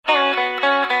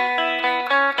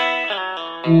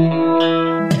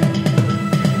Hello,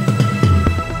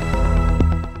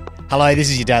 this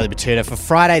is your Daily Batuta for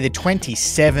Friday the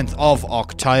 27th of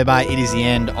October. It is the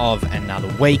end of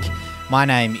another week. My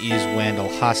name is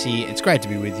Wendell Hussey. It's great to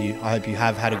be with you. I hope you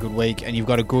have had a good week and you've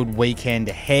got a good weekend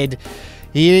ahead.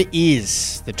 Here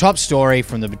is the top story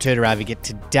from the Batuta Advocate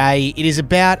today. It is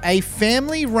about a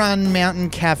family-run mountain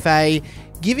cafe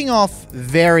giving off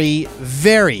very,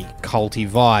 very culty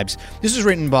vibes. This was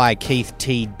written by Keith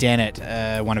T. Dennett,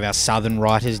 one of our southern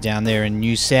writers down there in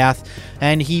New South,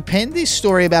 and he penned this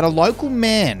story about a local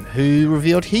man who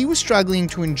revealed he was struggling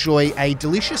to enjoy a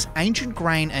delicious ancient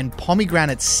grain and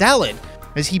pomegranate salad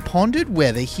as he pondered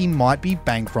whether he might be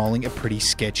bankrolling a pretty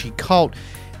sketchy cult.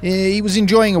 He was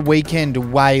enjoying a weekend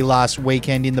away last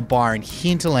weekend in the Byron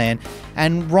hinterland,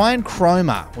 and Ryan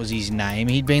Cromer was his name.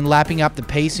 He'd been lapping up the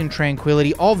peace and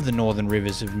tranquility of the northern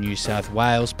rivers of New South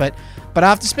Wales, but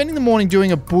after spending the morning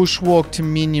doing a bushwalk to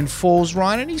Minion Falls,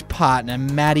 Ryan and his partner,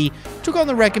 Maddie, took on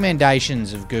the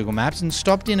recommendations of Google Maps and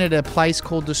stopped in at a place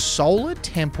called the Solar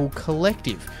Temple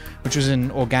Collective, which was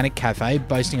an organic cafe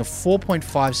boasting a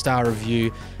 4.5-star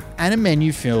review and a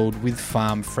menu filled with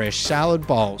farm fresh salad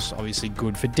bowls, obviously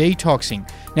good for detoxing.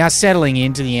 Now, settling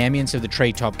into the ambience of the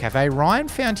Treetop Cafe, Ryan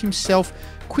found himself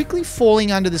quickly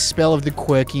falling under the spell of the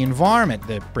quirky environment,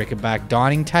 the bric-a-brac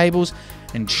dining tables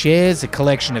and chairs, the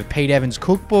collection of Pete Evans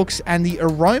cookbooks, and the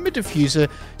aroma diffuser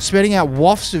spreading out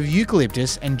wafts of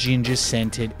eucalyptus and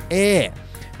ginger-scented air.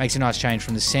 Makes a nice change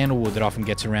from the sandalwood that often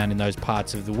gets around in those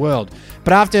parts of the world.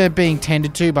 But after being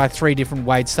tended to by 3 different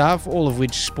waitstaff, all of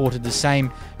which sported the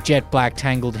same jet black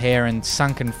tangled hair and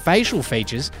sunken facial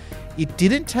features, it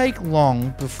didn't take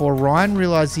long before Ryan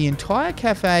realised the entire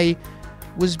cafe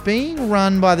was being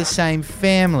run by the same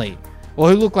family, or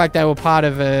who looked like they were part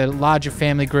of a larger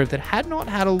family group that had not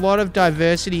had a lot of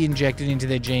diversity injected into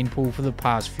their gene pool for the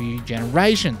past few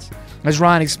generations. As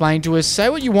Ryan explained to us, say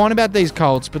what you want about these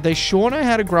cults, but they sure know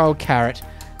how to grow a carrot,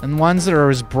 and ones that are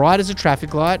as bright as a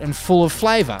traffic light and full of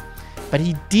flavour. But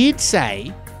he did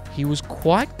say he was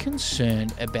quite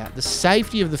concerned about the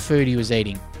safety of the food he was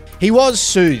eating. He was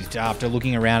soothed after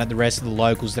looking around at the rest of the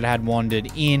locals that had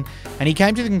wandered in, and he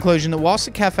came to the conclusion that whilst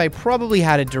the cafe probably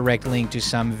had a direct link to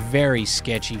some very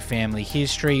sketchy family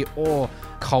history or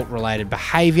cult-related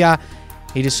behaviour,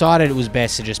 he decided it was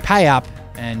best to just pay up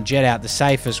and jet out the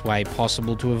safest way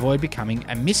possible to avoid becoming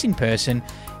a missing person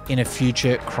in a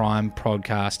future crime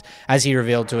podcast. As he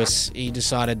revealed to us, he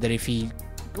decided that if he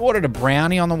ordered a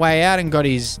brownie on the way out and got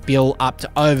his bill up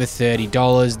to over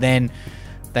 $30, then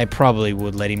they probably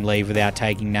would let him leave without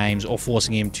taking names or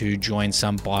forcing him to join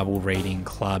some Bible reading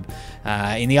club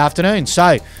in the afternoon.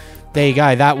 So there you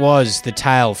go. That was the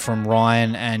tale from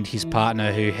Ryan and his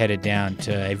partner who headed down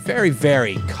to a very,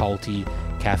 very culty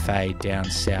cafe down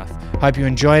south. Hope you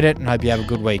enjoyed it and hope you have a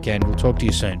good weekend. We'll talk to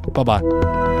you soon.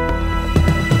 Bye-bye.